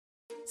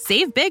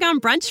Save big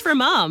on brunch for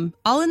mom,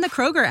 all in the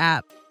Kroger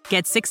app.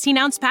 Get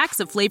 16-ounce packs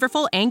of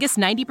flavorful Angus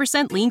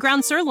 90% lean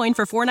ground sirloin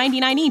for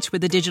 $4.99 each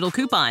with a digital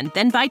coupon.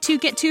 Then buy 2,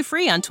 get 2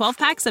 free on 12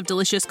 packs of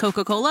delicious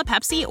Coca-Cola,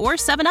 Pepsi, or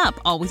 7-Up,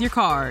 all with your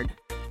card.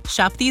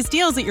 Shop these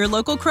deals at your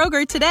local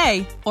Kroger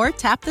today, or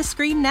tap the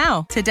screen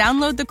now to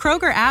download the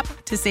Kroger app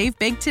to save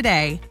big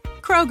today.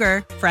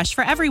 Kroger, fresh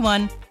for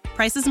everyone.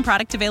 Prices and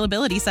product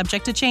availability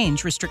subject to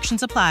change.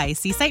 Restrictions apply.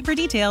 See site for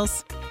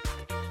details.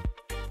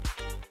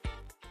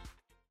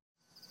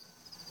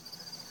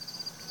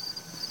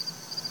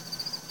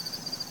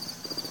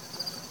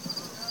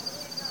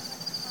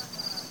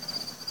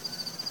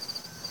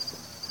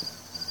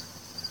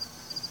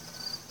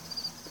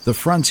 The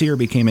frontier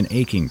became an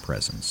aching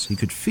presence he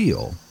could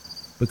feel,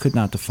 but could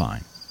not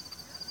define.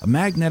 A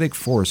magnetic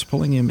force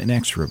pulling him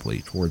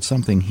inexorably towards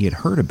something he had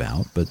heard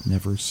about but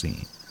never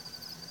seen.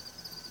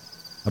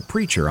 A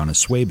preacher on a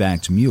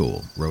sway-backed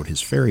mule rode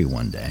his ferry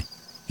one day.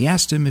 He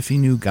asked him if he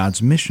knew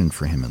God's mission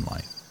for him in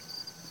life.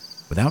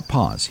 Without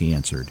pause, he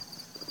answered,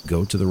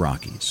 "Go to the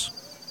Rockies."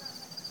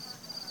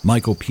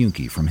 Michael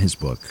Punke from his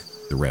book,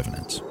 The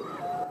Revenant.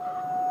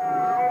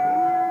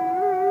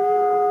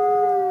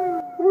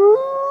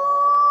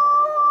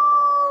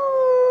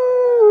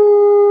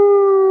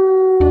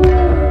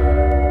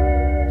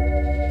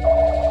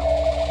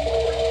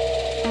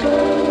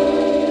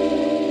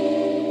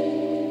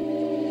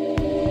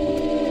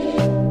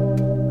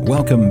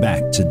 Welcome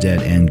back to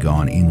Dead and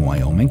Gone in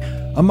Wyoming,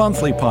 a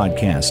monthly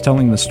podcast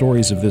telling the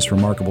stories of this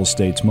remarkable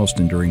state's most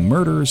enduring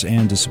murders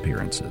and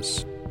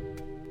disappearances.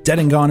 Dead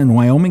and Gone in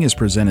Wyoming is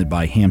presented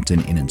by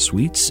Hampton Inn &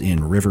 Suites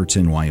in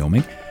Riverton,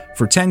 Wyoming,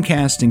 for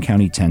 10cast and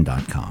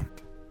county10.com.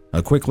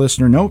 A quick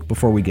listener note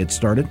before we get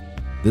started.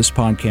 This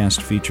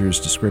podcast features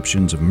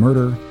descriptions of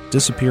murder,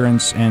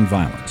 disappearance, and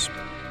violence.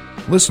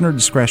 Listener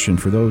discretion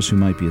for those who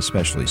might be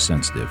especially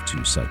sensitive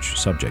to such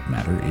subject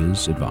matter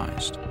is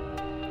advised.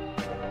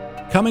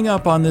 Coming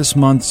up on this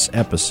month's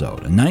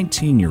episode, a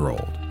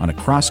 19-year-old on a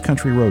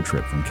cross-country road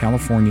trip from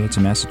California to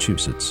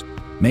Massachusetts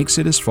makes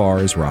it as far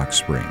as Rock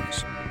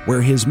Springs,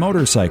 where his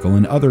motorcycle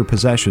and other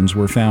possessions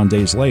were found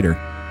days later,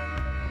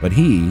 but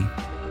he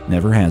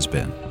never has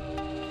been.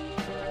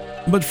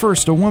 But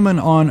first, a woman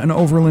on an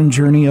overland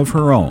journey of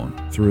her own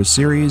through a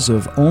series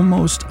of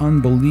almost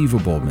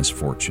unbelievable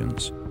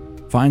misfortunes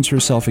finds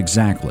herself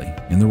exactly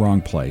in the wrong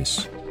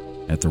place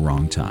at the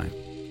wrong time.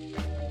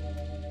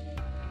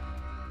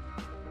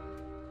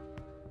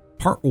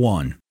 Part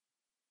 1.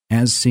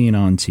 As Seen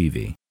on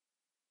TV.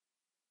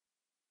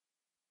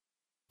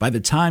 By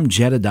the time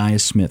Jedediah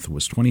Smith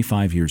was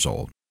 25 years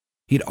old,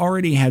 he'd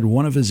already had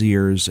one of his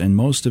ears and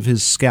most of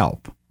his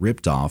scalp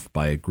ripped off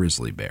by a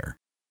grizzly bear.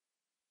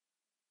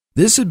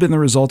 This had been the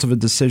result of a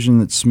decision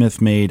that Smith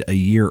made a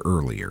year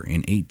earlier,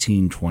 in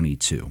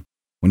 1822,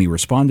 when he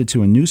responded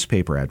to a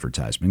newspaper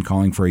advertisement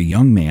calling for a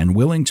young man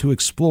willing to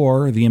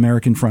explore the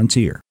American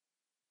frontier.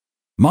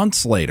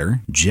 Months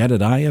later,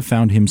 Jedediah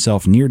found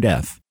himself near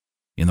death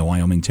in the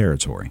Wyoming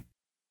Territory.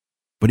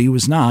 But he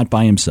was not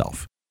by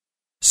himself.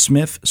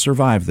 Smith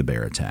survived the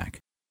bear attack,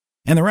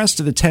 and the rest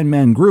of the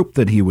 10-man group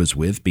that he was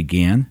with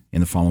began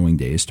in the following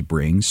days to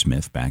bring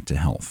Smith back to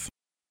health.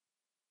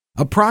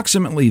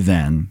 Approximately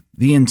then,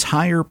 the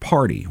entire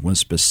party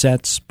was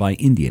beset by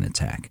Indian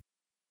attack,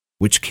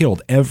 which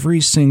killed every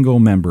single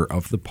member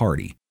of the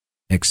party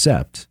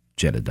except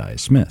Jedediah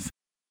Smith,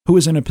 who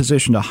was in a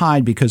position to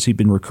hide because he'd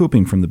been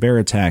recouping from the bear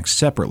attack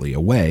separately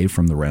away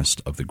from the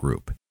rest of the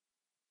group.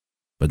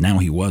 But now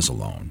he was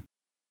alone.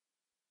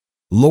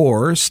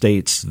 Lore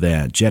states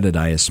that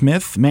Jedediah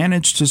Smith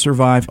managed to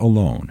survive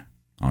alone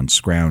on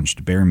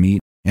scrounged bear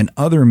meat and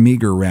other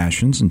meager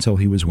rations until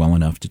he was well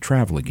enough to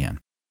travel again.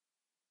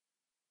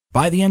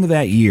 By the end of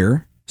that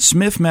year,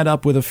 Smith met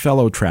up with a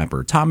fellow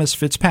trapper, Thomas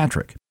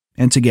Fitzpatrick,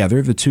 and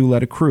together the two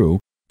led a crew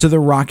to the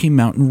Rocky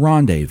Mountain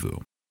Rendezvous.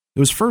 It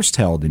was first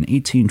held in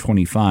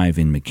 1825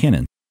 in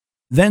McKinnon,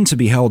 then to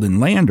be held in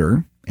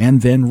Lander,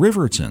 and then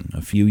Riverton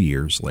a few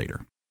years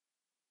later.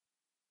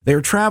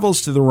 Their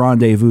travels to the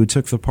rendezvous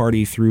took the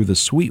party through the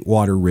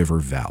Sweetwater River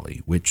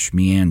Valley, which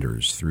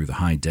meanders through the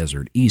high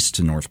desert east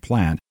to North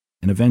Platte,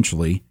 and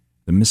eventually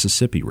the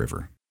Mississippi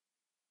River.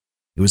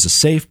 It was a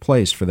safe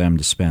place for them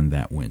to spend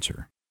that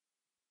winter.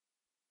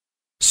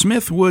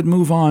 Smith would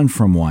move on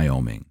from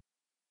Wyoming.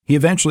 He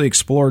eventually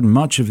explored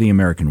much of the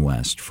American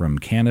West, from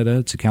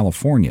Canada to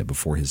California,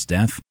 before his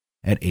death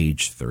at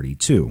age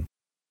 32.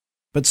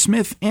 But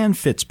Smith and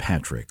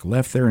Fitzpatrick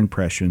left their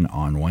impression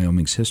on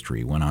Wyoming's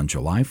history when on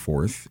July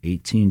 4th,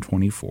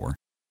 1824,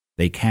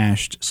 they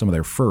cached some of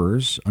their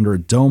furs under a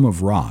dome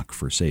of rock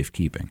for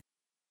safekeeping.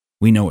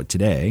 We know it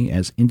today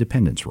as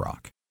Independence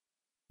Rock.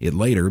 It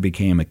later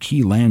became a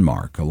key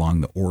landmark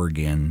along the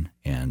Oregon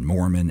and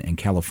Mormon and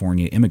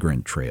California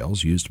immigrant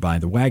trails used by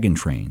the wagon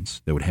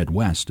trains that would head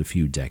west a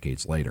few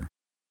decades later.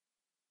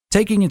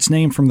 Taking its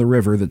name from the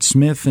river that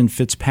Smith and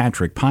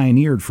Fitzpatrick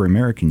pioneered for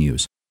American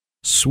use,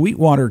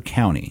 Sweetwater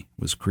County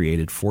was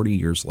created 40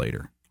 years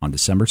later, on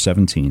December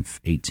 17,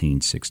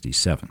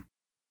 1867.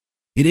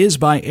 It is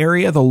by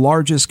area the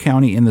largest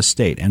county in the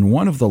state and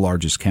one of the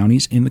largest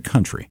counties in the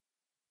country.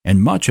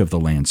 and much of the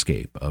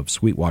landscape of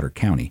Sweetwater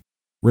County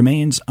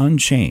remains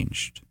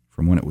unchanged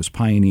from when it was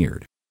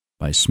pioneered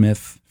by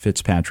Smith,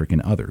 Fitzpatrick,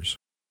 and others.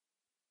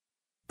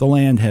 The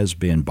land has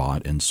been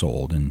bought and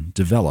sold and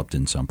developed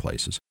in some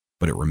places,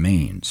 but it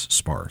remains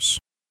sparse.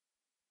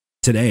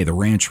 Today, the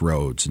ranch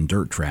roads and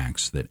dirt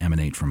tracks that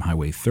emanate from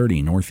Highway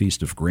 30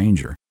 northeast of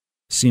Granger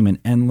seem an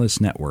endless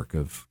network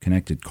of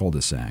connected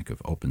cul-de-sac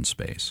of open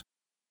space.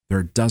 There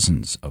are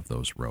dozens of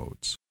those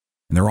roads,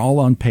 and they're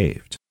all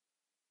unpaved.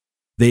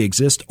 They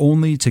exist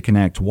only to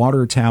connect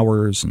water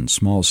towers and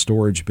small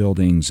storage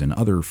buildings and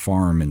other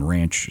farm and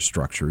ranch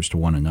structures to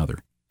one another,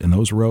 and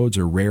those roads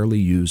are rarely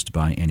used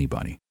by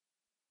anybody.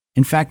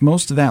 In fact,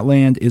 most of that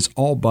land is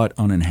all but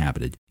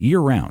uninhabited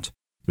year-round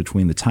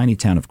between the tiny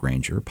town of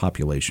Granger,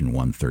 population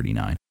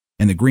 139,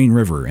 and the Green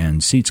River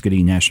and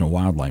Seetskadee National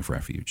Wildlife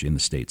Refuge in the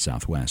state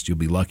southwest. You'll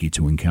be lucky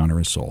to encounter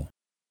a soul.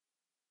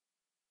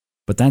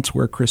 But that's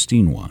where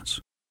Christine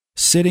was,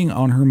 sitting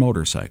on her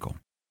motorcycle,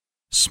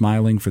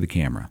 smiling for the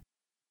camera.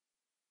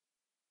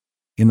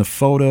 In the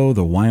photo,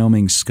 the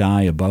Wyoming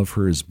sky above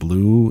her is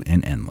blue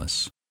and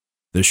endless.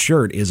 The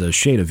shirt is a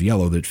shade of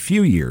yellow that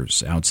few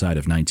years outside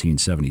of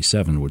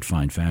 1977 would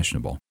find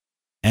fashionable,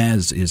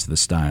 as is the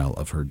style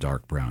of her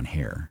dark brown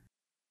hair.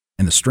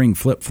 And the string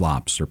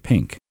flip-flops are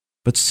pink,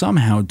 but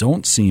somehow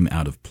don't seem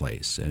out of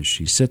place as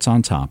she sits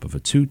on top of a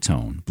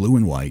two-tone, blue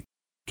and white,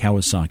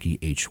 Kawasaki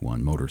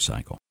H1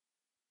 motorcycle.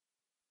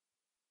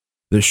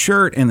 The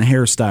shirt and the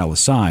hairstyle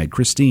aside,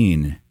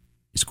 Christine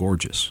is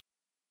gorgeous.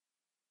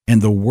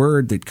 And the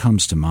word that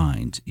comes to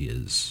mind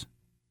is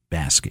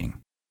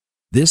basking.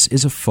 This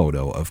is a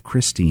photo of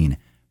Christine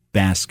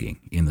basking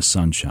in the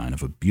sunshine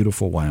of a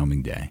beautiful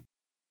Wyoming day.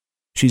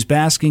 She's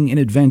basking in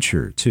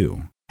adventure,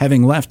 too,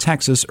 having left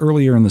Texas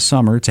earlier in the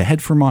summer to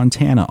head for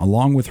Montana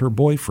along with her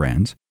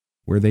boyfriend,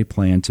 where they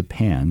plan to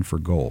pan for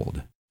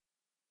gold.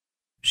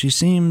 She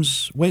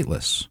seems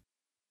weightless,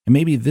 and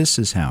maybe this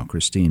is how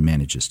Christine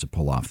manages to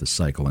pull off the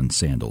cycle and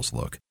sandals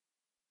look.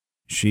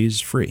 She's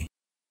free.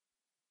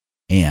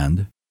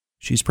 And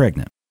she's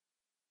pregnant.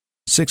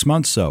 6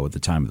 months so at the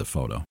time of the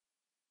photo.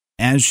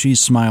 As she's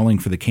smiling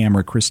for the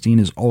camera, Christine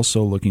is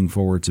also looking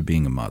forward to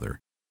being a mother.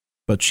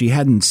 But she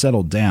hadn't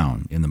settled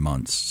down in the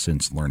months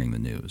since learning the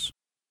news.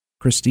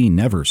 Christine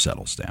never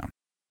settles down.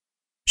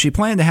 She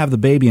planned to have the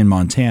baby in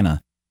Montana,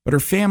 but her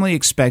family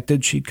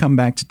expected she'd come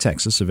back to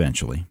Texas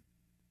eventually.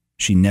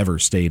 She never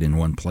stayed in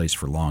one place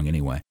for long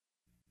anyway.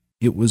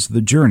 It was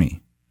the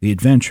journey, the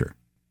adventure.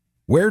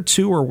 Where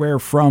to or where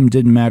from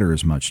didn't matter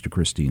as much to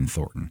Christine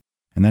Thornton,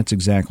 and that's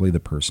exactly the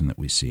person that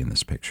we see in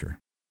this picture.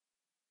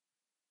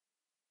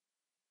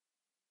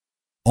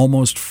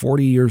 Almost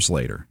 40 years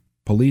later,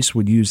 police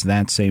would use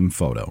that same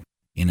photo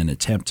in an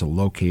attempt to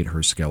locate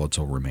her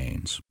skeletal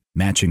remains,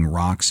 matching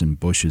rocks and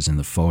bushes in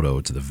the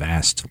photo to the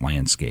vast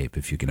landscape,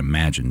 if you can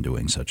imagine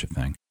doing such a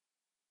thing.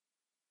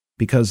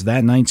 Because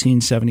that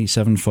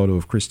 1977 photo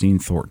of Christine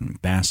Thornton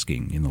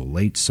basking in the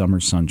late summer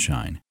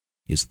sunshine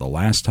is the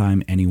last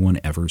time anyone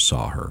ever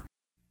saw her.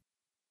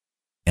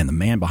 And the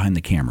man behind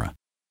the camera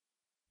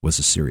was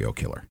a serial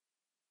killer.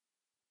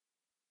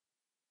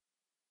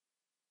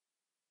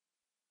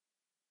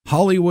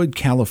 Hollywood,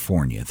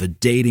 California, the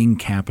dating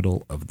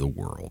capital of the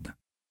world.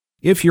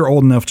 If you're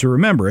old enough to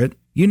remember it,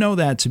 you know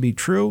that to be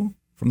true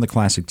from the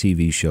classic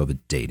TV show The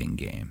Dating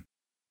Game.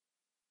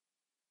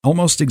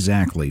 Almost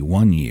exactly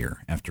 1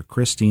 year after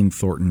Christine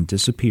Thornton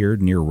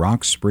disappeared near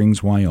Rock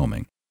Springs,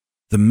 Wyoming,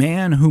 the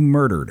man who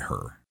murdered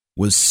her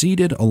was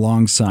seated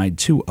alongside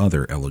 2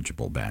 other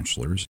eligible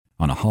bachelors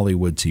on a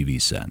Hollywood TV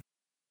set.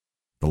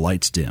 The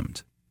lights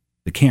dimmed,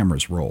 the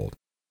cameras rolled,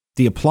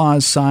 the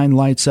applause sign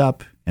lights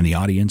up, and the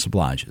audience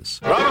obliges.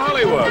 From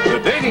Hollywood, the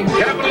dating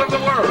capital of the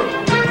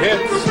world,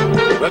 it's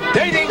The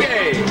Dating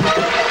Game.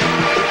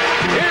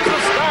 Here's the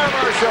star of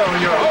our show,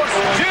 your host,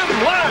 Jim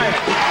Lyons.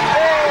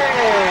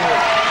 Hey!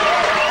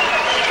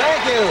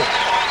 Thank you.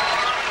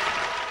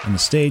 And the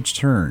stage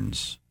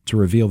turns to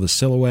reveal the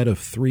silhouette of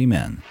 3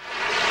 men.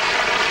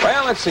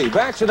 Well, let's see.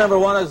 Bachelor number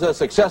 1 is a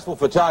successful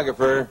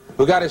photographer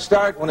who got his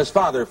start when his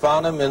father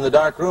found him in the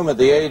dark room at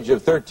the age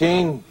of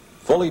 13,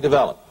 fully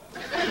developed.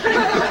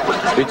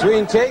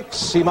 Between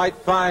takes, he might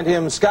find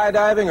him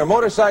skydiving or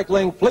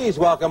motorcycling. Please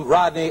welcome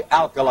Rodney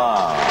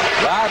Alcala.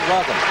 Rod,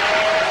 welcome.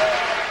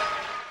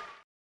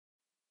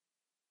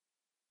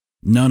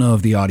 None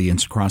of the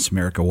audience across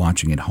America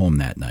watching at home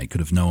that night could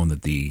have known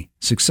that the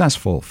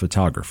successful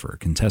photographer,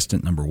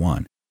 contestant number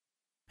 1,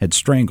 had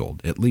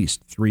strangled at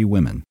least 3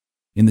 women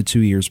in the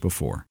 2 years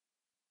before.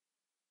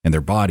 And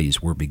their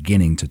bodies were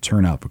beginning to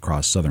turn up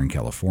across Southern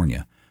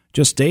California.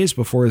 Just days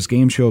before his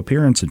game show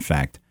appearance, in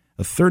fact,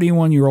 a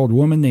 31-year-old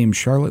woman named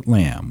Charlotte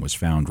Lamb was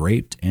found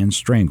raped and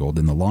strangled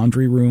in the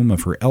laundry room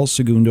of her El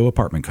Segundo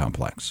apartment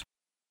complex.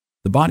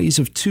 The bodies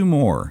of 2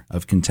 more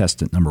of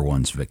contestant number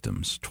 1's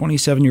victims,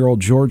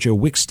 27-year-old Georgia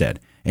Wickstead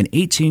and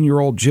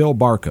 18-year-old Jill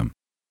Barkham,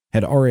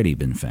 had already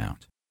been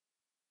found.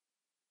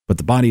 But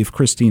the body of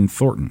Christine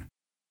Thornton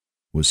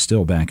was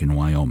still back in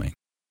Wyoming.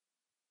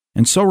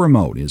 And so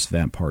remote is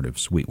that part of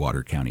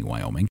Sweetwater County,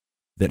 Wyoming,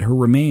 that her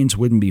remains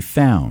wouldn't be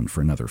found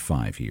for another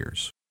 5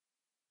 years.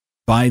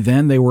 By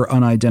then, they were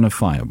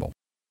unidentifiable.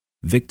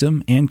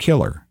 Victim and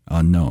killer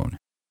unknown.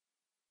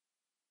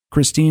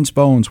 Christine's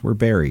bones were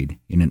buried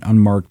in an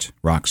unmarked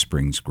Rock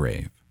Springs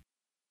grave.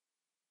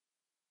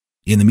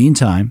 In the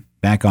meantime,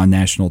 back on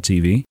national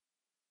TV,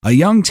 a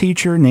young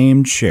teacher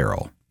named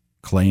Cheryl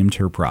claimed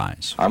her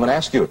prize. I'm going to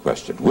ask you a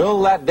question.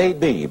 Will that date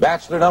be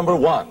bachelor number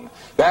 1,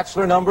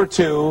 bachelor number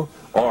 2,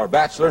 or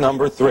bachelor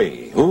number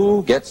 3?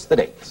 Who gets the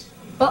dates?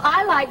 Well,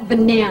 I like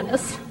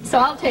bananas, so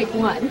I'll take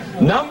 1.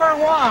 Number 1,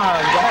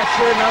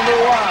 bachelor number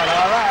 1,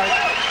 all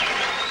right.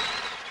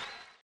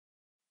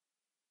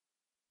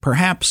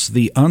 Perhaps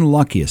the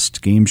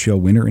unluckiest game show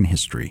winner in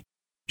history,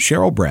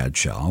 Cheryl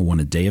Bradshaw won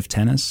a day of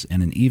tennis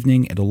and an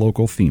evening at a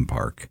local theme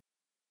park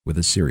with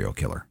a serial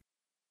killer.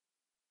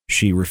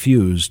 She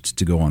refused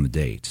to go on the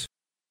date,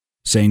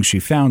 saying she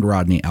found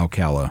Rodney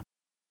Alcala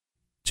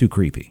too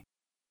creepy.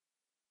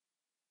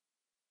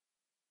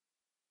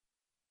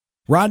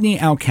 Rodney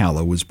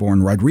Alcala was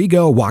born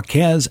Rodrigo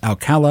Joaquez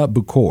Alcala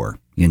Bucor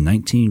in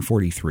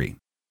 1943.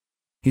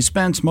 He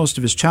spent most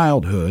of his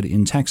childhood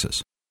in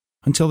Texas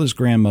until his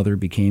grandmother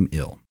became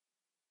ill.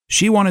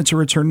 She wanted to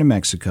return to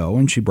Mexico,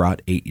 and she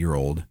brought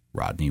 8-year-old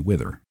Rodney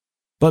with her.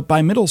 But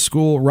by middle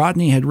school,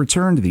 Rodney had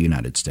returned to the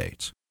United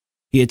States.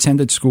 He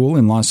attended school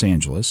in Los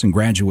Angeles and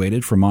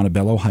graduated from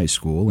Montebello High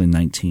School in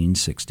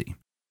 1960.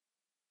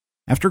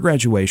 After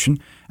graduation,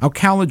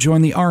 Alcala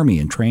joined the Army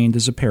and trained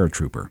as a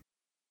paratrooper.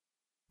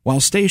 While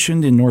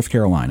stationed in North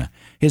Carolina,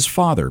 his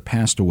father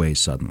passed away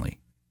suddenly.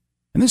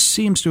 And this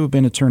seems to have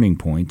been a turning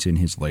point in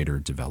his later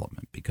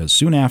development, because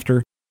soon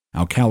after,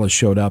 Alcala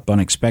showed up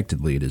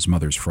unexpectedly at his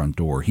mother's front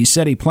door. He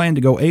said he planned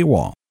to go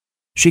AWOL.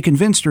 She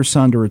convinced her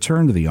son to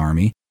return to the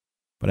Army,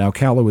 but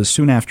Alcala was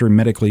soon after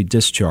medically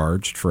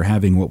discharged for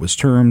having what was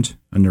termed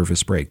a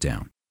nervous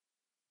breakdown.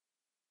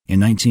 In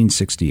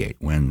 1968,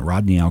 when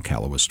Rodney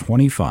Alcala was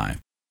 25,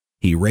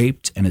 he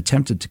raped and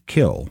attempted to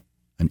kill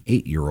an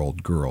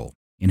 8-year-old girl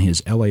in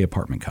his LA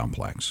apartment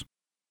complex.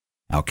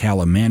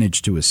 Alcala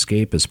managed to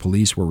escape as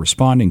police were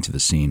responding to the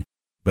scene,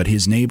 but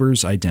his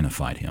neighbors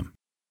identified him.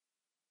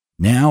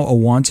 Now a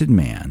wanted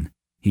man,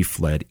 he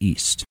fled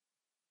east.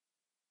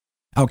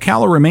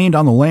 Alcala remained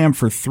on the lam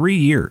for 3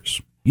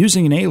 years.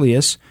 Using an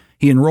alias,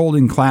 he enrolled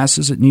in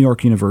classes at New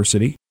York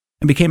University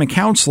and became a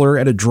counselor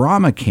at a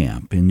drama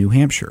camp in New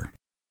Hampshire.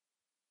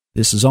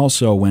 This is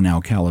also when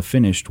Alcala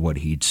finished what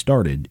he'd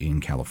started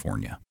in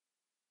California.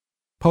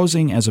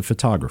 Posing as a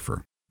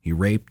photographer, he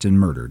raped and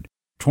murdered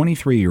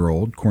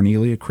 23-year-old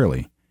Cornelia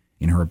Crilly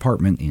in her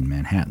apartment in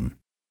Manhattan.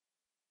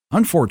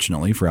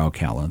 Unfortunately for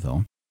Alcala,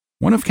 though,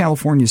 one of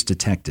California's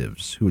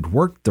detectives, who had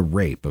worked the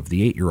rape of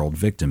the 8-year-old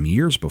victim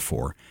years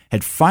before,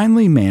 had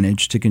finally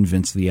managed to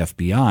convince the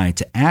FBI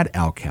to add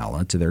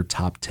Alcala to their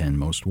top 10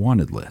 most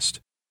wanted list.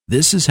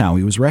 This is how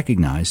he was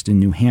recognized in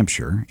New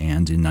Hampshire,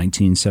 and in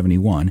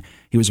 1971,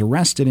 he was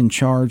arrested and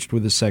charged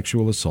with the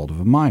sexual assault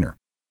of a minor.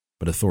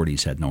 But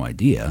authorities had no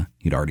idea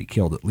he'd already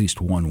killed at least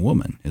one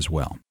woman as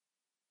well.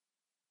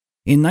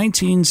 In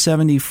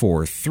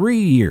 1974, 3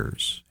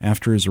 years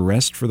after his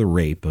arrest for the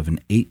rape of an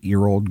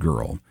 8-year-old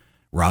girl,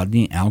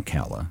 Rodney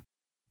Alcala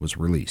was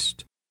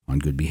released on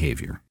good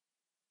behavior.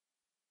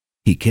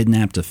 He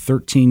kidnapped a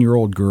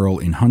 13-year-old girl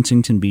in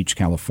Huntington Beach,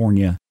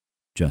 California,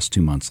 just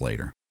 2 months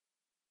later.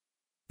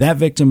 That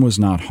victim was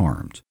not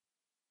harmed,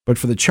 but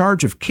for the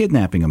charge of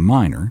kidnapping a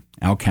minor,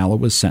 Alcala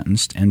was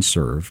sentenced and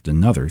served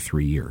another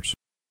 3 years.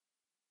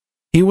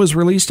 He was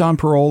released on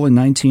parole in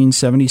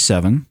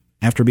 1977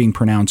 after being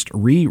pronounced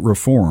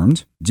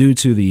re-reformed due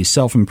to the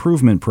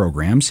self-improvement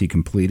programs he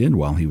completed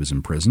while he was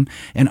in prison,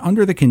 and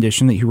under the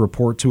condition that he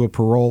report to a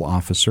parole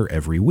officer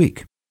every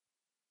week.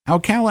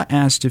 Alcala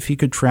asked if he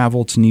could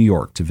travel to New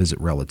York to visit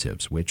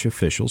relatives, which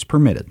officials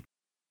permitted.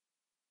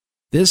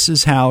 This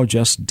is how,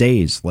 just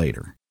days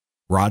later,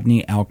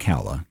 Rodney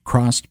Alcala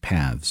crossed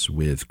paths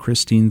with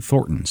Christine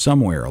Thornton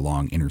somewhere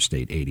along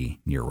Interstate 80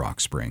 near Rock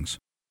Springs.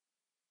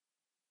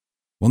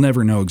 We'll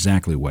never know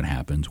exactly what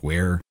happened,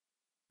 where,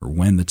 or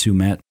when the two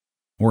met,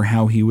 or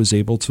how he was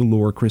able to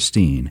lure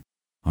Christine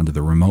onto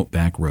the remote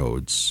back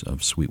roads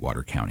of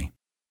Sweetwater County.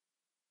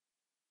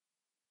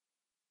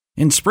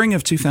 In spring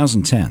of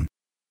 2010,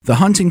 the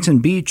Huntington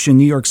Beach and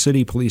New York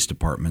City police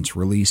departments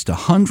released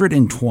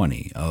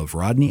 120 of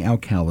Rodney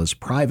Alcala's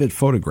private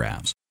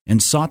photographs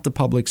and sought the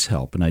public's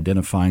help in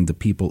identifying the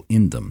people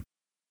in them.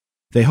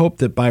 They hoped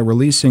that by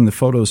releasing the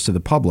photos to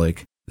the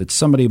public, that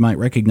somebody might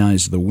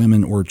recognize the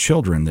women or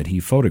children that he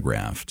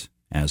photographed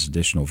as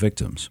additional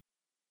victims.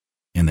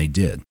 And they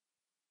did.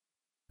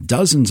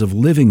 Dozens of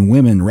living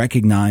women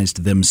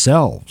recognized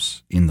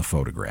themselves in the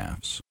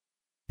photographs.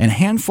 And a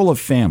handful of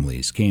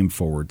families came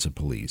forward to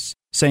police,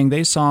 saying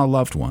they saw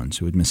loved ones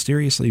who had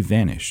mysteriously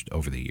vanished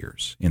over the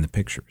years in the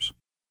pictures.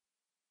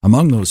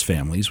 Among those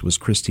families was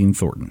Christine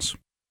Thornton's.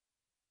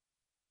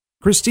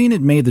 Christine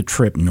had made the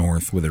trip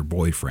north with her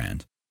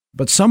boyfriend,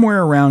 but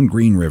somewhere around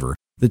Green River,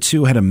 the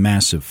two had a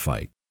massive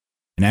fight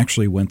and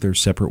actually went their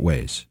separate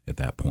ways at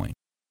that point.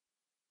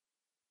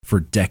 For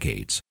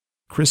decades,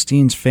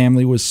 Christine's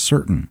family was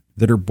certain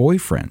that her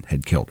boyfriend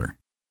had killed her.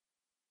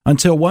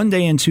 Until one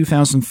day in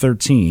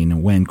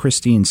 2013 when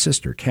Christine's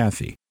sister,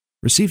 Kathy,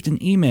 received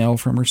an email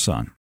from her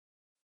son.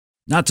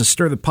 "Not to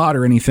stir the pot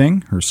or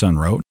anything," her son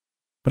wrote,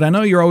 "but I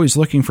know you're always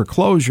looking for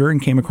closure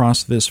and came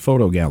across this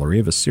photo gallery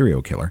of a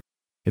serial killer.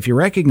 If you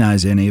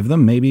recognize any of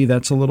them, maybe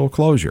that's a little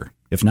closure.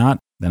 If not,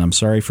 then I'm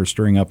sorry for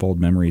stirring up old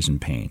memories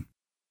and pain."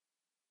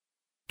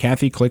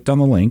 Kathy clicked on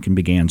the link and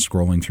began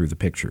scrolling through the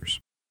pictures.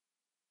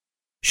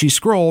 She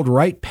scrolled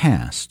right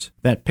past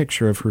that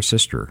picture of her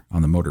sister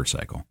on the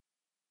motorcycle.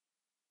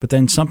 But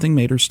then something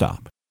made her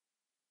stop.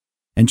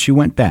 And she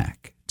went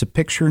back to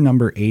picture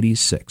number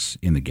 86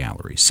 in the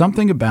gallery.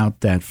 Something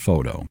about that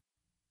photo.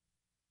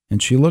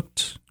 And she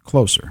looked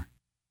closer.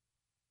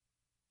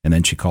 And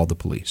then she called the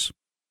police.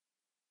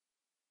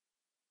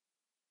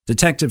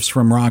 Detectives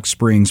from Rock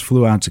Springs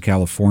flew out to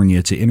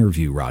California to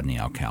interview Rodney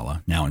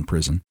Alcala, now in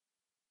prison.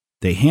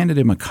 They handed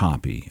him a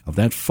copy of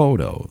that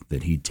photo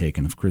that he'd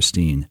taken of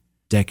Christine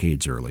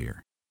decades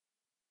earlier.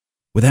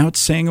 Without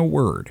saying a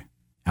word,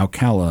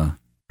 Alcala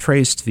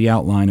traced the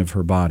outline of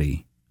her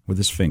body with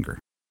his finger.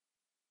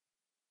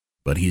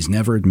 But he's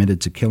never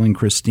admitted to killing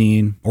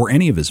Christine, or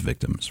any of his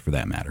victims, for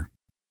that matter.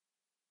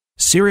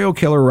 Serial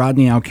killer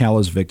Rodney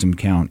Alcala's victim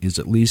count is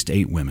at least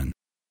 8 women,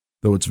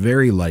 though it's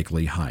very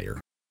likely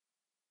higher.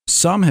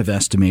 Some have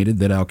estimated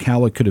that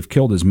Alcala could have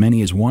killed as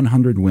many as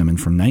 100 women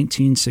from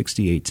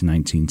 1968 to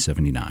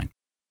 1979.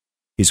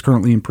 He's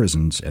currently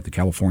imprisoned at the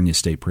California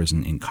State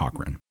Prison in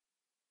Cochran.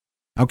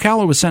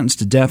 Alcala was sentenced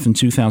to death in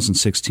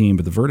 2016,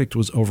 but the verdict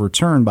was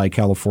overturned by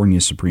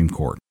California's Supreme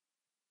Court.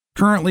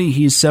 Currently,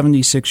 he's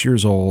 76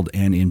 years old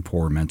and in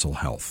poor mental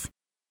health.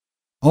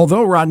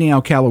 Although Rodney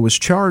Alcala was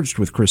charged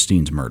with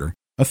Christine's murder,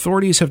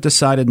 authorities have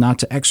decided not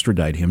to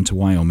extradite him to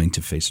Wyoming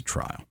to face a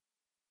trial.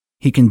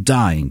 He can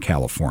die in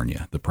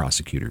California, the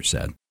prosecutor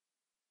said.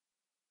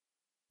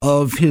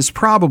 Of his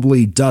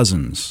probably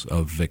dozens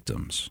of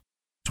victims,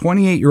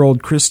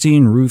 28-year-old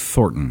Christine Ruth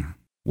Thornton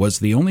was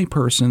the only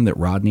person that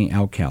Rodney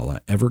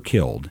Alcala ever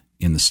killed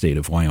in the state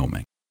of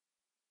Wyoming,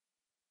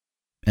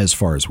 as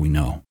far as we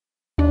know.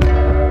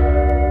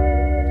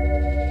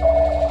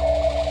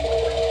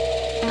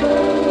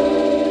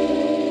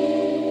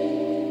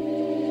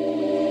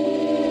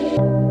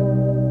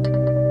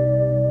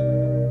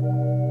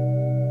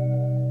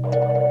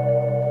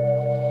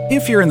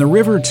 If you're in the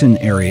Riverton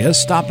area,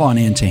 stop on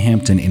into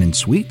Hampton Inn &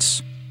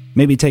 Suites.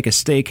 Maybe take a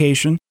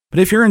staycation. But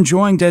if you're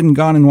enjoying Dead and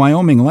Gone in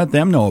Wyoming, let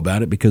them know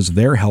about it because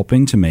they're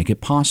helping to make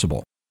it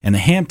possible. And the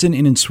Hampton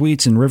Inn &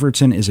 Suites in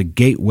Riverton is a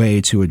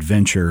gateway to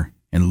adventure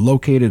and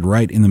located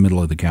right in the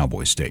middle of the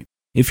Cowboy State.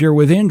 If you're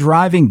within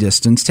driving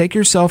distance, take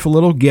yourself a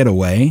little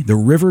getaway. The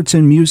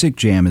Riverton Music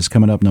Jam is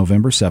coming up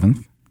November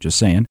 7th, just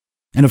saying.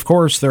 And of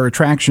course, there are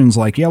attractions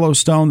like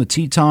Yellowstone, the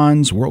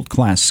Tetons,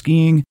 world-class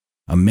skiing,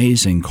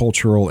 amazing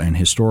cultural and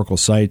historical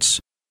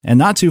sites, and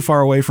not too far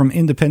away from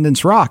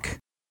Independence Rock.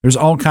 There's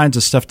all kinds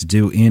of stuff to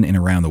do in and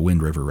around the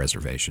Wind River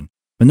Reservation.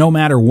 But no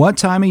matter what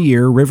time of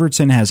year,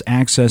 Riverton has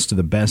access to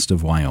the best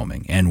of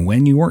Wyoming. And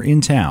when you are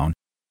in town,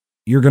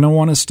 you're going to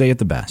want to stay at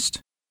the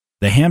best.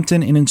 The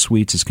Hampton Inn &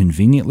 Suites is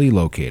conveniently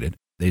located.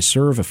 They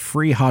serve a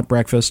free hot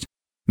breakfast.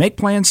 Make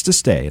plans to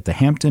stay at the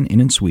Hampton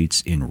Inn &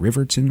 Suites in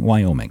Riverton,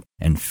 Wyoming,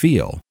 and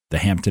feel the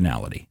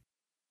Hamptonality.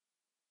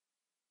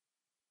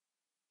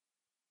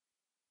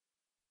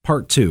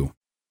 Part 2.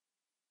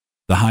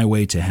 The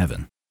Highway to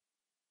Heaven.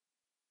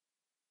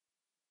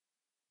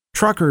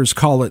 Truckers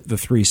call it the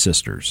Three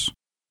Sisters.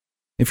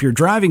 If you're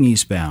driving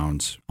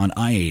eastbound on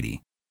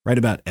I-80, right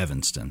about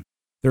Evanston,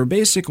 there are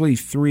basically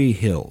 3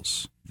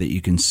 hills that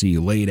you can see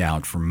laid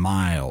out for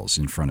miles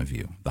in front of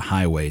you, the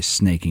highway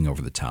snaking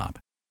over the top.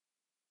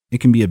 It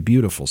can be a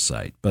beautiful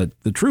sight, but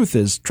the truth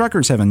is,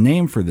 truckers have a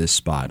name for this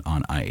spot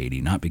on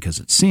I-80, not because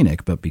it's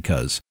scenic, but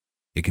because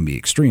it can be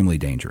extremely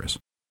dangerous.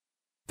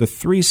 The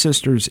Three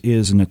Sisters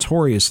is a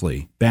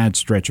notoriously bad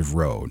stretch of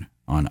road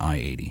on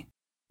I-80.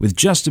 With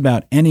just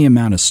about any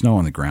amount of snow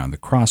on the ground, the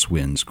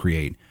crosswinds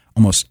create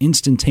almost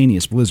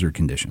instantaneous blizzard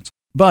conditions.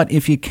 But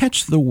if you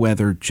catch the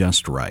weather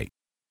just right,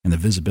 and the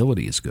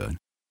visibility is good,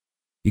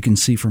 you can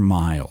see for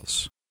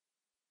miles.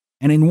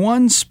 And in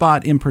one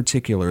spot in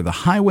particular, the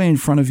highway in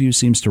front of you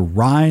seems to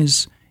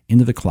rise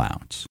into the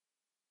clouds.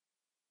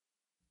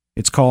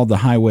 It's called the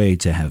Highway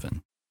to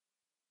Heaven.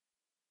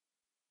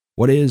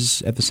 What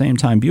is, at the same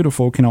time,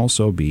 beautiful can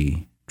also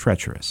be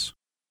treacherous.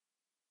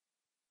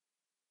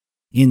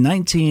 In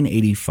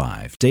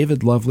 1985,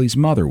 David Lovely's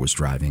mother was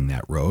driving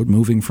that road,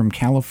 moving from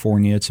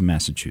California to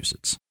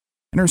Massachusetts.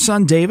 And her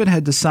son David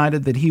had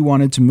decided that he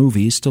wanted to move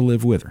east to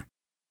live with her.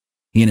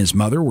 He and his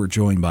mother were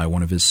joined by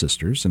one of his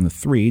sisters, and the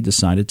three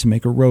decided to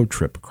make a road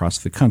trip across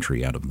the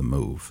country out of the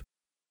move.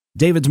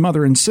 David's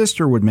mother and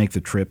sister would make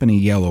the trip in a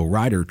yellow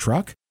Ryder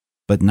truck,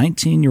 but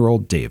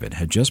 19-year-old David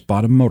had just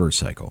bought a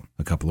motorcycle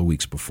a couple of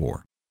weeks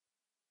before.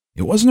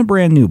 It wasn't a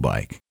brand new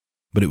bike,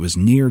 but it was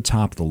near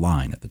top of the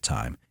line at the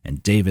time,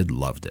 and David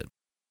loved it.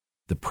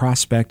 The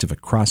prospect of a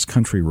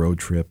cross-country road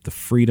trip, the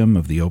freedom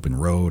of the open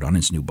road on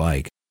his new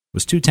bike,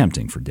 was too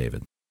tempting for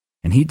David,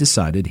 and he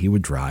decided he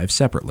would drive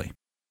separately.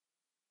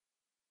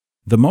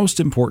 The most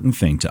important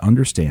thing to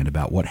understand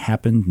about what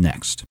happened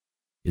next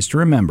is to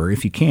remember,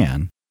 if you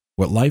can,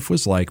 what life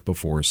was like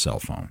before cell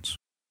phones.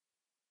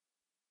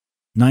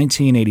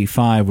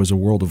 1985 was a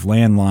world of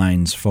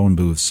landlines, phone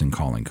booths, and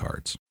calling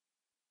cards.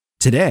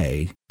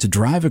 Today, to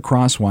drive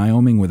across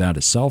Wyoming without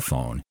a cell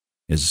phone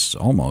is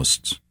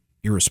almost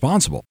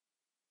irresponsible.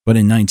 But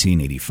in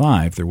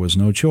 1985, there was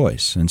no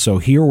choice, and so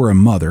here were a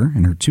mother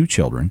and her 2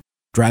 children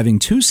driving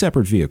 2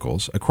 separate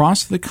vehicles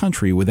across the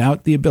country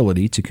without the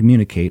ability to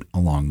communicate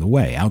along the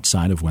way,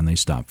 outside of when they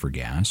stopped for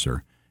gas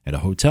or at a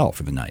hotel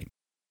for the night.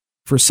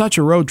 For such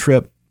a road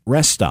trip,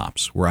 rest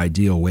stops were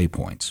ideal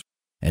waypoints,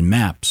 and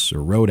maps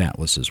or road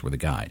atlases were the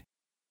guide.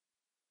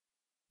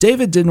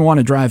 David didn't want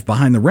to drive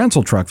behind the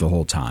rental truck the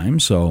whole time,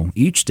 so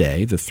each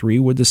day the 3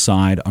 would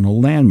decide on a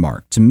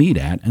landmark to meet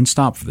at and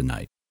stop for the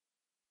night.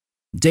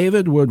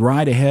 David would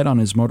ride ahead on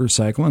his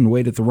motorcycle and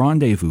wait at the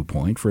rendezvous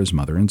point for his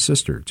mother and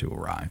sister to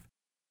arrive.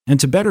 And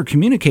to better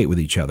communicate with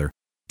each other,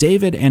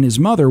 David and his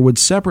mother would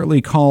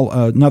separately call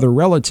another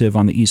relative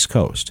on the East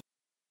Coast.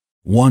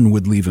 One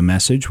would leave a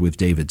message with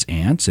David's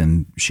aunt,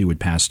 and she would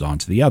pass it on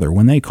to the other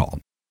when they called.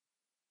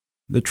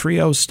 The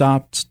trio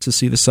stopped to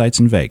see the sights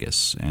in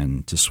Vegas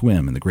and to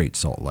swim in the Great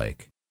Salt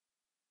Lake.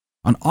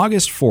 On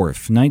August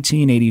 4th,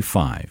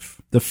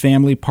 1985, the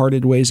family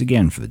parted ways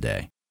again for the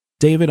day.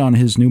 David on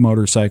his new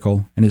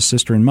motorcycle and his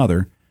sister and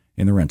mother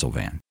in the rental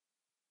van.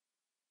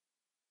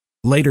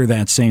 Later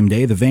that same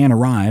day, the van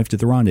arrived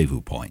at the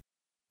rendezvous point.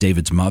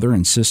 David's mother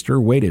and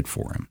sister waited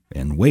for him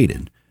and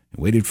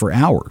waited for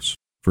hours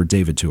for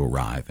David to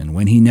arrive, and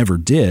when he never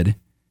did,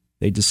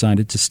 they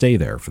decided to stay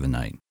there for the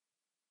night.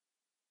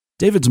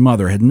 David's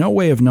mother had no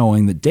way of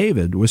knowing that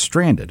David was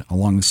stranded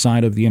along the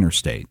side of the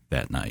interstate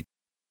that night.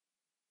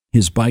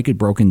 His bike had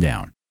broken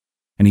down,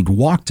 and he'd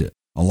walked it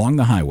along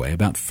the highway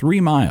about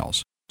 3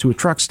 miles to a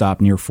truck stop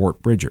near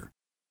Fort Bridger.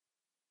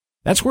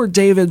 That's where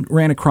David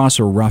ran across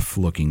a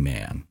rough-looking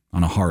man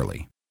on a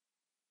Harley.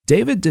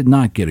 David did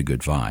not get a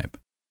good vibe,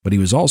 but he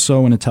was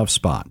also in a tough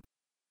spot,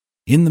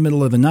 in the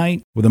middle of the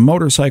night with a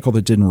motorcycle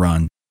that didn't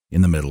run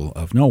in the middle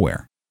of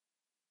nowhere.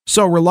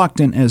 So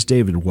reluctant as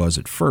David was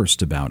at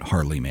first about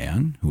Harley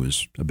Man, who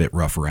was a bit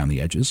rough around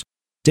the edges,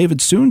 David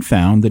soon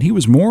found that he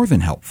was more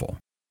than helpful.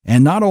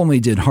 And not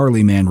only did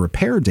Harley Man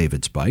repair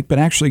David's bike, but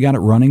actually got it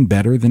running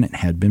better than it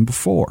had been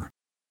before.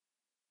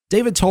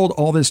 David told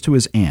all this to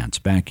his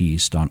aunt back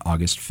east on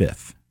August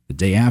 5th, the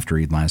day after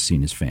he'd last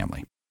seen his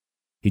family.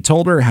 He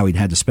told her how he'd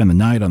had to spend the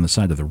night on the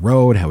side of the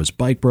road, how his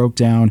bike broke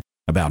down,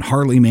 about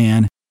Harley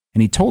Man,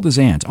 and he told his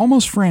aunt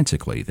almost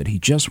frantically that he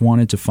just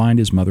wanted to find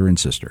his mother and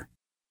sister.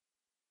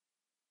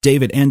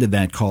 David ended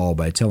that call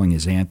by telling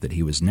his aunt that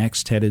he was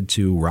next headed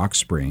to Rock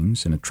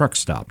Springs and a truck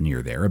stop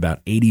near there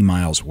about 80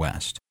 miles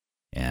west,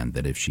 and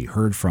that if she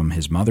heard from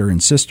his mother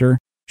and sister,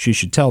 she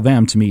should tell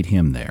them to meet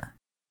him there.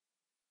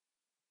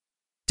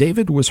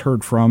 David was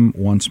heard from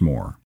once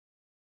more.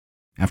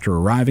 After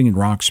arriving in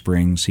Rock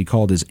Springs, he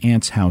called his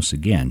aunt's house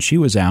again. She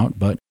was out,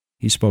 but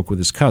he spoke with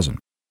his cousin.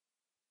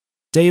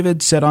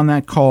 David said on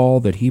that call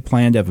that he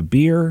planned to have a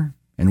beer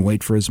and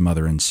wait for his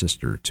mother and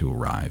sister to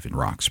arrive in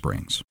Rock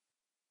Springs.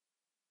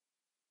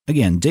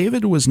 Again,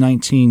 David was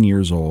 19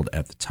 years old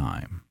at the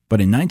time,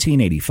 but in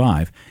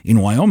 1985, in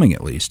Wyoming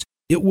at least,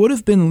 it would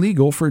have been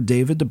legal for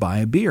David to buy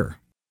a beer.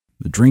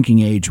 The drinking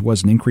age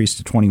wasn't increased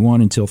to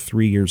 21 until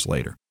 3 years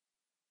later.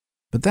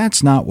 But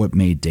that's not what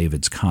made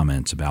David's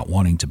comments about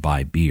wanting to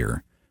buy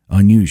beer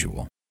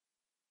unusual.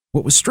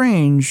 What was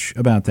strange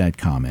about that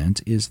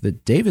comment is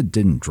that David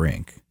didn't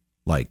drink,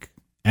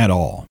 at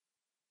all.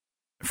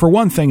 For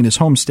one thing, in his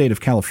home state of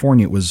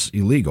California, it was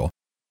illegal.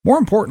 More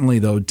importantly,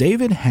 though,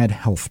 David had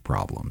health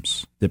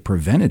problems that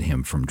prevented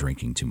him from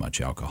drinking too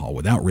much alcohol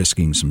without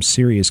risking some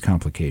serious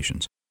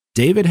complications.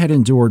 David had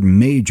endured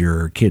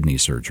major kidney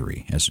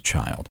surgery as a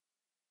child,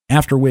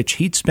 after which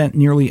he'd spent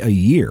nearly a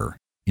year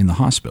in the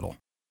hospital.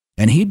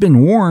 And he'd been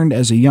warned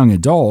as a young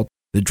adult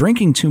that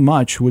drinking too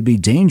much would be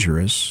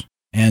dangerous,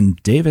 and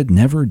David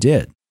never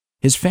did.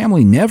 His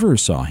family never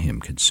saw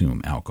him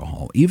consume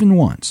alcohol, even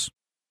once.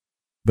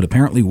 But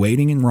apparently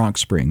waiting in Rock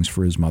Springs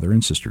for his mother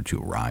and sister to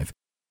arrive,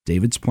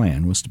 David's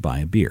plan was to buy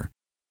a beer.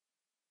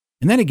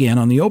 And then again,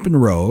 on the open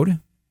road,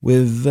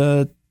 with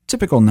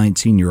typical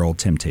 19-year-old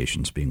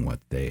temptations being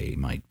what they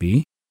might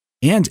be,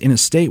 and in a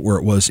state where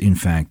it was in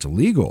fact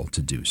illegal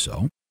to do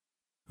so,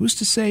 who's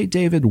to say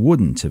David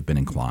wouldn't have been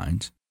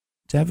inclined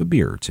to have a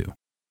beer or two?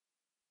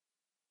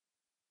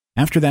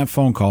 After that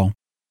phone call,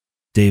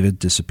 David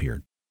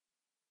disappeared.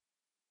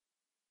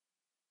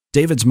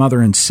 David's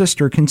mother and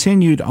sister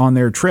continued on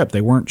their trip.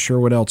 They weren't sure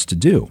what else to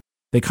do.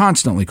 They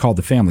constantly called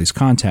the family's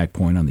contact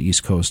point on the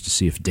East Coast to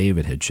see if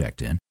David had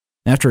checked in.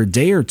 After a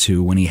day or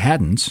two, when he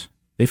hadn't,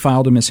 they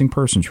filed a missing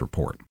persons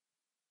report.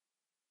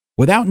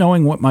 Without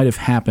knowing what might have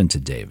happened to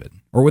David,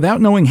 or without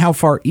knowing how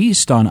far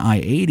east on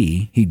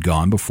I-80 he'd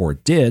gone before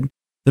it did,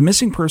 the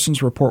missing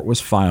persons report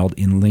was filed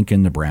in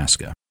Lincoln,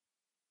 Nebraska.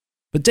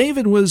 But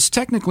David was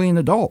technically an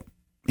adult,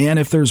 and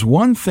if there's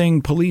one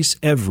thing police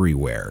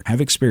everywhere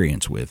have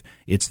experience with,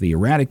 it's the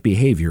erratic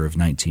behavior of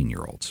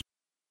 19-year-olds.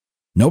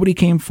 Nobody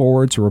came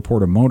forward to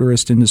report a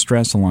motorist in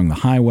distress along the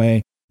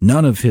highway.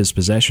 None of his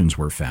possessions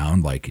were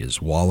found, like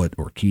his wallet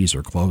or keys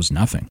or clothes,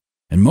 nothing.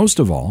 And most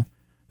of all,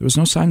 there was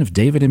no sign of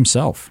David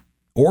himself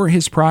or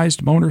his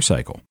prized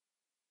motorcycle.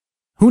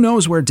 Who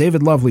knows where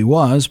David Lovely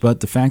was, but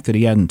the fact that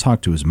he hadn't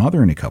talked to his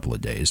mother in a couple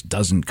of days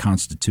doesn't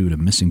constitute a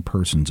missing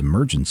persons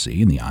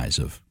emergency in the eyes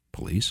of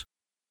police.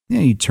 Yeah,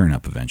 he'd turn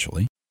up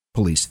eventually,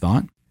 police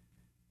thought.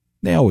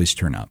 They always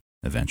turn up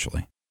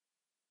eventually.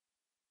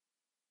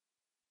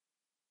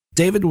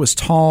 David was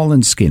tall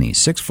and skinny,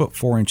 6 foot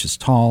 4 inches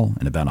tall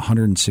and about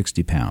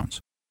 160 pounds.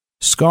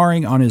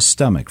 Scarring on his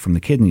stomach from the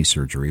kidney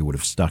surgery would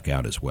have stuck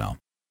out as well.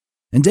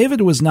 And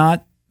David was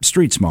not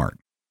street smart.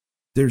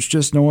 There's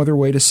just no other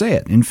way to say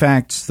it. In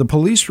fact, the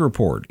police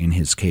report in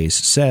his case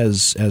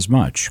says as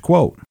much.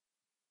 Quote,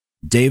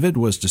 David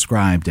was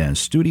described as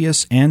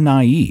studious and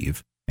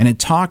naive, and it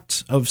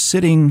talked of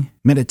sitting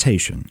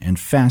meditation and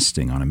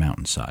fasting on a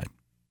mountainside.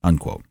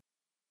 Unquote.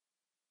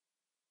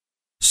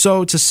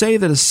 So to say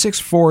that a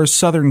 6'4"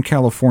 Southern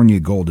California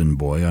golden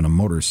boy on a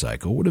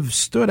motorcycle would have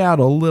stood out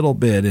a little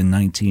bit in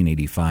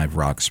 1985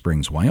 Rock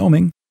Springs,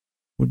 Wyoming,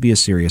 would be a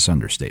serious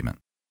understatement.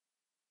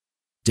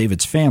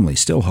 David's family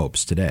still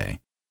hopes today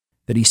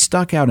that he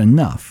stuck out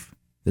enough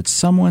that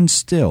someone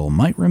still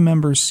might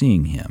remember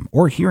seeing him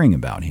or hearing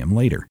about him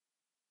later.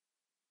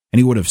 And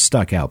he would have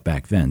stuck out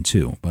back then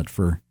too, but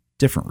for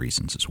different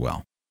reasons as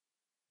well.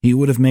 He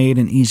would have made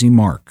an easy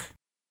mark.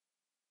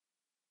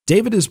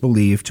 David is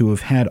believed to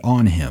have had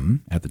on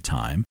him, at the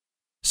time,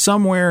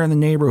 somewhere in the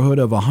neighborhood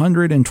of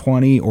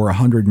 $120 or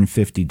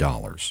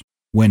 $150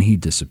 when he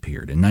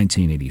disappeared in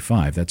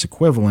 1985. That's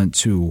equivalent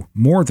to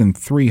more than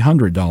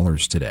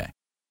 $300 today.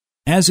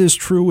 As is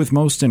true with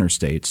most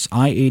interstates,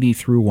 I-80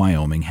 through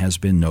Wyoming has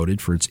been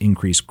noted for its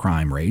increased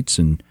crime rates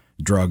and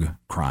drug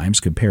crimes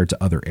compared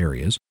to other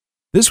areas.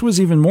 This was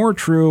even more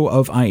true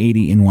of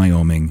I-80 in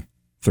Wyoming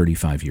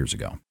 35 years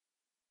ago.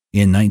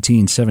 In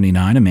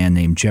 1979, a man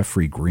named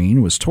Jeffrey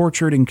Green was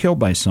tortured and killed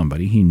by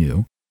somebody he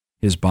knew.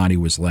 His body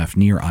was left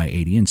near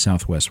I-80 in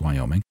southwest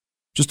Wyoming.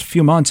 Just a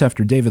few months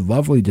after David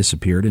Lovely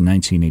disappeared in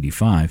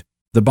 1985,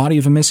 the body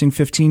of a missing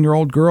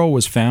 15-year-old girl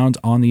was found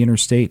on the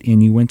interstate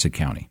in Uinta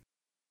County.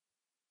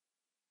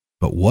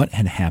 But what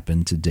had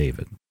happened to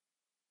David?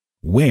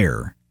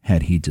 Where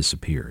had he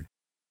disappeared?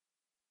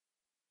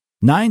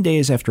 9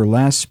 days after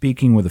last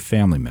speaking with a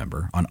family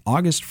member, on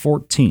August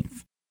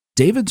 14th,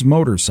 David's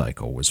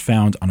motorcycle was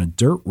found on a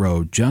dirt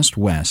road just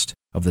west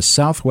of the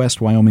Southwest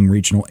Wyoming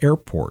Regional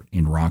Airport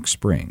in Rock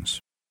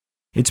Springs.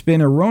 It's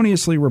been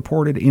erroneously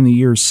reported in the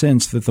years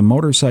since that the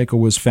motorcycle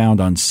was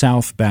found on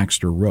South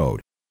Baxter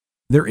Road.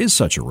 There is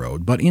such a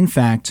road, but in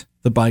fact,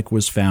 the bike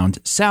was found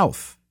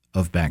south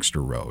of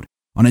Baxter Road,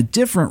 on a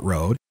different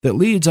road that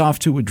leads off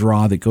to a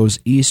draw that goes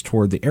east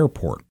toward the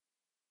airport.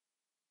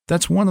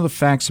 That's one of the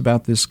facts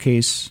about this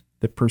case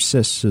that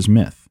persists as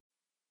myth.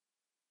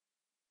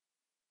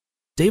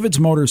 David's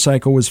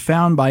motorcycle was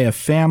found by a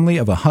family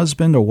of a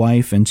husband, a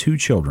wife, and 2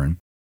 children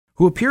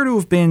who appear to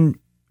have been,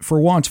 for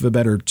want of a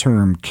better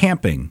term,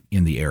 camping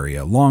in the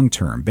area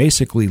long-term,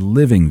 basically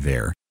living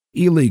there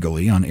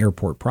illegally on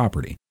airport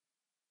property.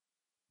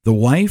 The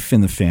wife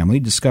in the family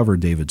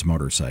discovered David's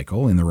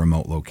motorcycle in the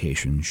remote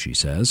location, she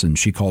says, and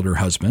she called her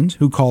husband,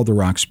 who called the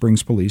Rock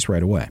Springs police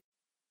right away.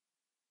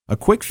 A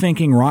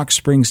quick-thinking Rock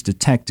Springs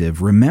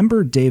detective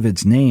remembered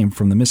David's name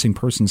from the missing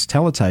persons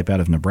teletype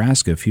out of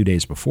Nebraska a few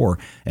days before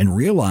and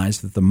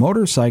realized that the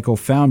motorcycle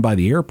found by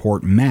the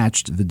airport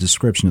matched the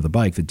description of the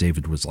bike that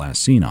David was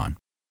last seen on.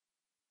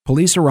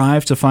 Police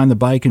arrived to find the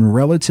bike in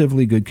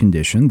relatively good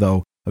condition,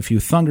 though a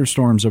few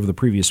thunderstorms over the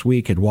previous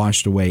week had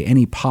washed away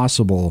any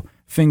possible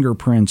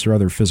fingerprints or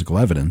other physical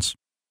evidence.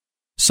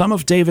 Some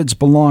of David's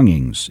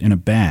belongings in a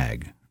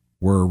bag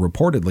were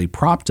reportedly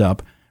propped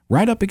up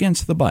right up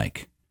against the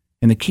bike,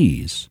 and the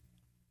keys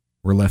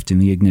were left in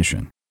the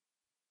ignition.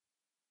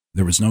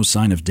 There was no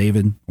sign of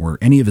David or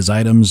any of his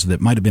items that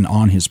might have been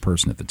on his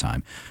person at the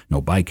time. No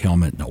bike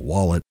helmet, no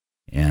wallet,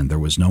 and there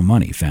was no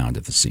money found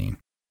at the scene.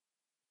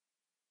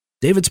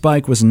 David's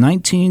bike was a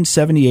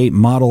 1978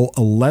 model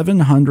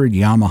 1100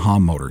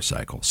 Yamaha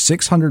motorcycle,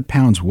 600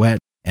 pounds wet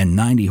and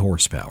 90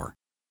 horsepower.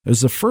 It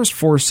was the first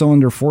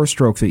 4-cylinder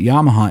 4-stroke that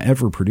Yamaha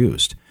ever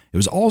produced. It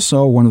was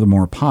also one of the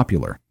more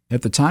popular.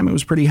 At the time, it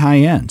was pretty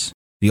high-end.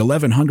 The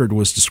 1100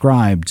 was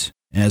described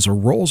as a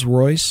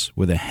Rolls-Royce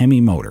with a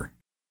Hemi motor.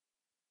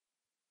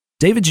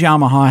 David's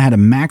Yamaha had a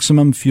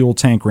maximum fuel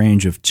tank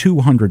range of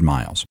 200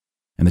 miles,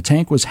 and the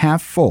tank was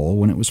half full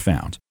when it was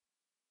found.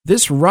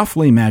 This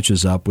roughly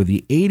matches up with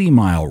the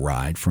 80-mile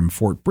ride from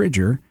Fort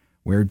Bridger,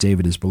 where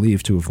David is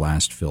believed to have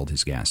last filled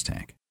his gas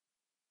tank.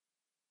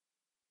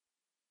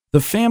 The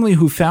family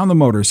who found the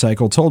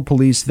motorcycle told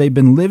police they'd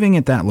been living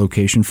at that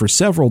location for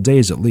several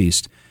days at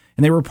least,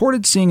 and they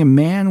reported seeing a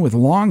man with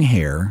long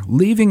hair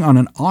leaving on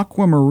an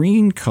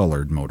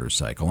aquamarine-colored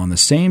motorcycle on the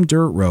same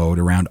dirt road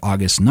around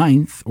August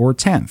 9th or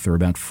 10th, or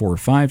about 4 or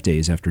 5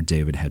 days after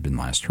David had been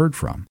last heard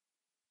from.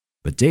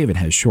 But David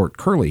has short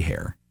curly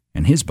hair,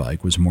 and his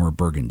bike was more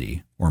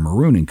burgundy or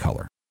maroon in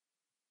color.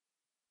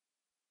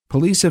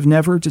 police have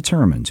never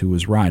determined who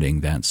was riding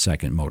that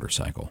second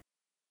motorcycle.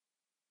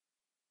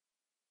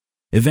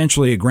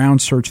 Eventually, a ground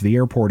search of the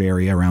airport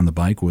area around the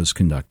bike was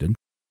conducted.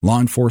 Law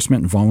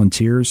enforcement and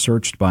volunteers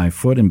searched by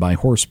foot and by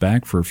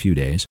horseback for a few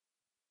days.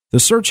 The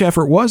search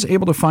effort was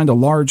able to find a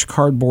large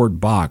cardboard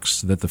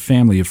box that the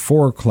family of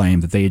four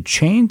claimed that they had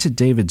chained to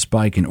David's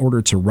bike in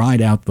order to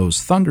ride out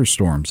those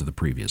thunderstorms of the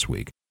previous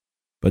week.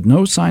 But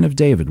no sign of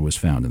David was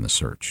found in the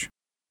search.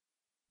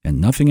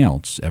 And nothing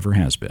else ever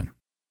has been.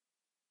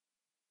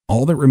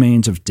 All that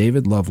remains of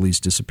David Lovely's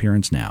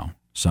disappearance now,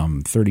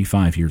 some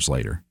 35 years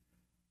later,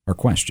 are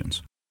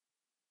questions.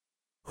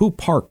 Who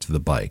parked the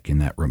bike in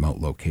that remote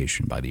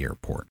location by the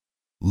airport,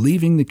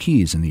 leaving the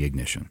keys in the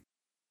ignition?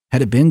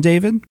 Had it been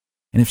David?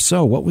 And if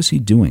so, what was he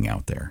doing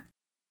out there?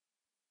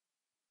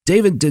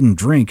 David didn't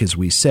drink, as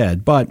we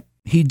said, but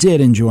he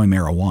did enjoy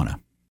marijuana.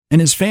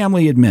 And his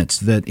family admits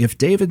that if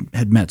David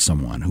had met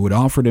someone who had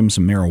offered him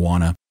some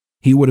marijuana,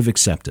 he would have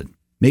accepted,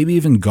 maybe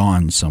even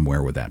gone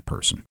somewhere with that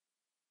person.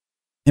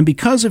 And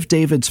because of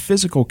David's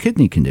physical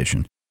kidney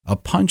condition, a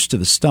punch to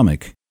the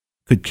stomach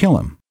could kill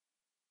him.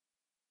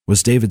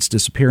 Was David's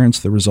disappearance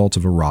the result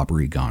of a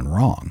robbery gone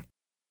wrong?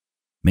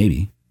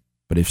 Maybe,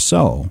 but if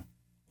so,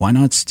 why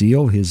not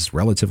steal his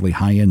relatively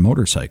high-end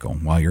motorcycle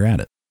while you're at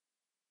it?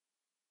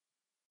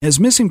 As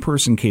missing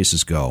person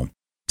cases go,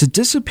 to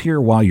disappear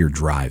while you're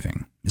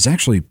driving is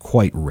actually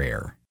quite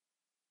rare.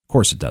 Of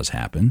course it does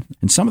happen,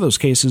 and some of those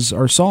cases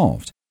are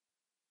solved.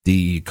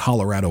 The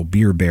Colorado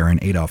beer baron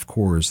Adolph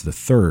Coors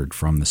III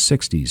from the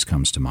 60s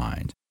comes to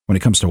mind. When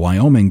it comes to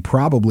Wyoming,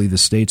 probably the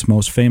state's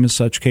most famous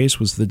such case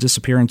was the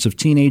disappearance of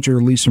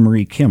teenager Lisa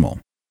Marie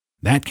Kimmel.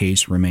 That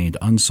case remained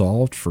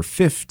unsolved for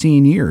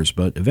 15 years,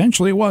 but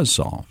eventually it was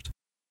solved.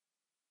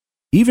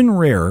 Even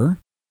rarer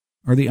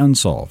are the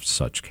unsolved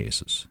such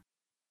cases.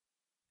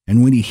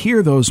 And when you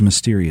hear those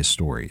mysterious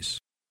stories,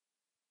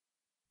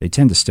 they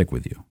tend to stick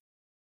with you.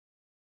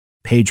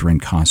 Paige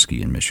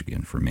Renkoski in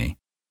Michigan for me.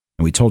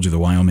 And we told you the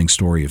Wyoming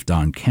story of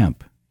Don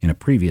Kemp in a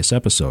previous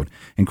episode,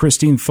 and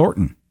Christine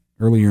Thornton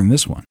earlier in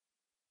this one.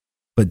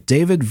 But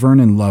David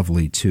Vernon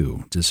Lovely,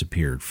 too,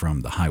 disappeared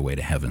from the highway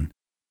to heaven.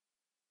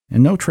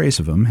 And no trace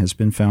of him has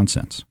been found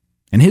since.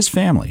 And his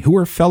family, who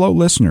are fellow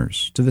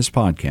listeners to this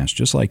podcast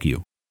just like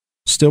you,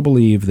 still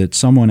believe that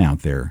someone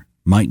out there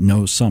might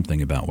know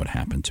something about what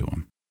happened to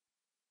him.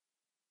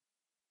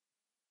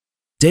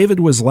 David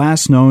was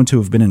last known to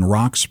have been in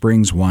Rock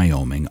Springs,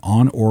 Wyoming,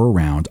 on or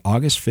around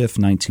August 5,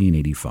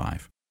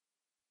 1985.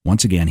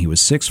 Once again, he was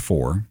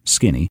 6'4",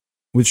 skinny,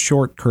 with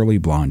short, curly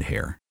blonde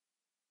hair.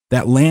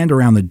 That land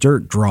around the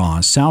dirt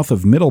draw south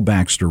of Middle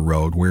Baxter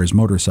Road, where his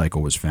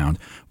motorcycle was found,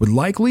 would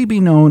likely be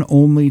known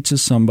only to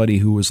somebody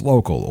who was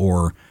local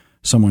or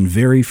someone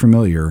very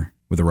familiar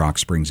with the Rock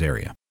Springs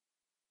area.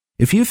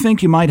 If you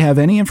think you might have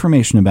any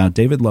information about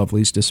David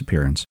Lovely's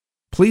disappearance,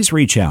 please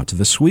reach out to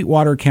the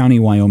Sweetwater County,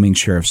 Wyoming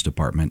Sheriff's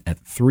Department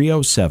at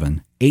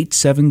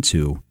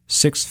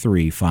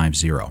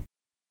 307-872-6350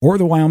 or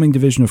the Wyoming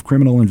Division of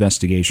Criminal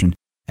Investigation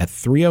at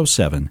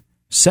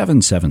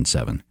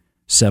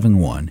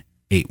 307-777-7181.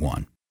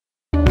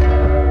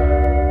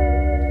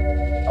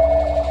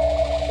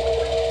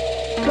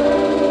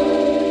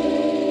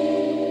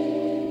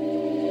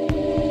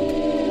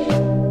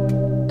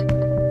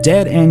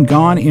 Dead and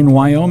Gone in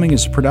Wyoming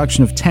is a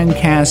production of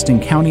 10Cast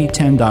and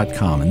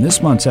County10.com, and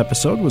this month's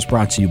episode was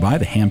brought to you by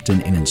the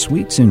Hampton Inn &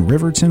 Suites in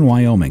Riverton,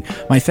 Wyoming.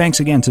 My thanks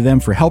again to them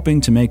for helping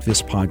to make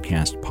this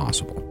podcast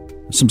possible.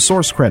 Some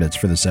source credits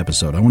for this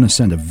episode. I want to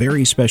send a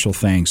very special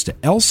thanks to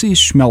Elsie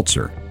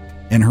Schmelzer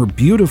and her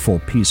beautiful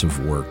piece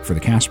of work for the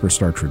Casper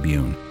Star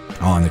Tribune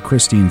on the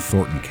Christine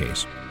Thornton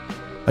case.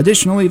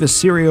 Additionally, the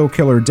serial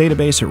killer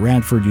database at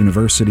Radford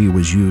University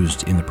was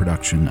used in the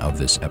production of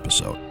this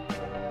episode.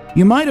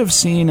 You might have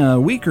seen a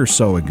week or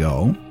so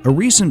ago a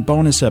recent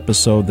bonus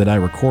episode that I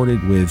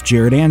recorded with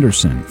Jared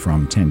Anderson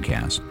from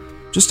 10Cast,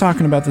 just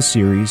talking about the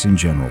series in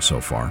general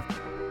so far.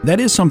 That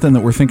is something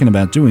that we're thinking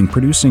about doing,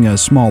 producing a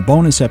small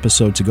bonus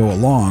episode to go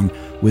along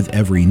with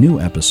every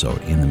new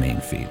episode in the main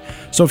feed.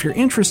 So if you're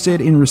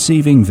interested in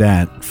receiving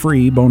that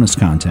free bonus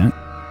content,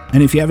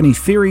 and if you have any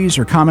theories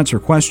or comments or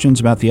questions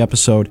about the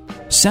episode,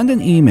 send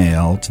an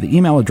email to the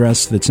email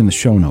address that's in the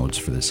show notes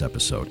for this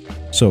episode.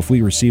 So if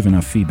we receive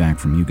enough feedback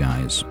from you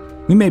guys,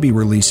 we may be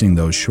releasing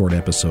those short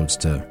episodes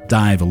to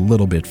dive a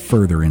little bit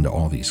further into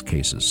all these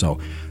cases. So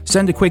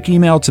send a quick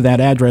email to that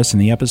address in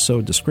the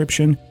episode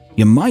description.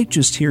 You might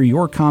just hear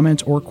your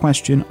comment or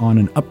question on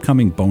an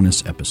upcoming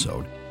bonus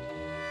episode.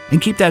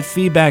 And keep that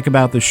feedback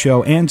about the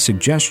show and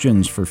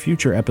suggestions for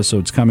future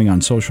episodes coming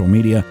on social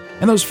media.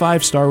 And those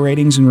 5-star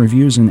ratings and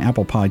reviews in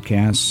Apple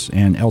Podcasts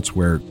and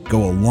elsewhere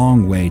go a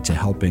long way to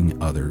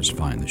helping others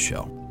find the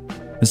show.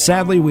 But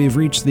sadly, we've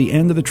reached the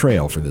end of the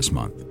trail for this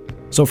month.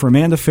 So for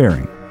Amanda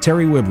Faring,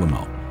 Terry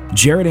Wiblamo,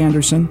 Jared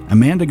Anderson,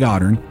 Amanda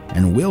Goddard,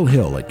 and Will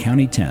Hill at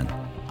County 10,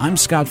 I'm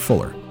Scott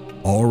Fuller,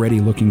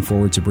 already looking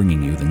forward to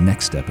bringing you the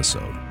next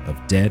episode of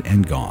Dead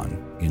and Gone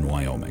in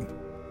Wyoming.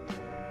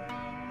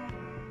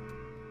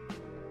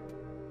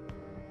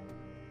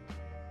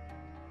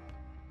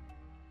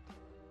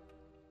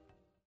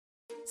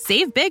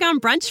 Save big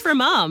on brunch for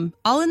mom,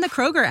 all in the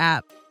Kroger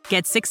app.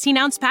 Get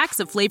 16-ounce packs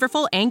of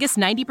flavorful Angus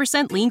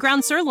 90% lean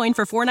ground sirloin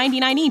for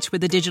 $4.99 each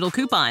with a digital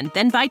coupon.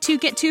 Then buy 2,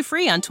 get 2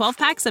 free on 12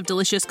 packs of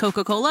delicious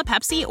Coca-Cola,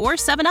 Pepsi, or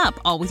 7-Up,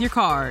 all with your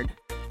card.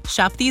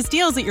 Shop these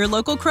deals at your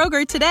local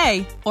Kroger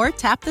today, or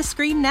tap the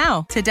screen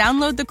now to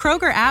download the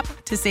Kroger app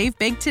to save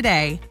big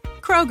today.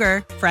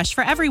 Kroger, fresh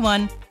for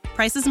everyone.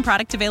 Prices and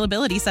product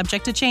availability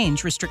subject to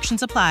change.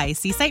 Restrictions apply.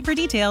 See site for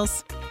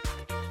details.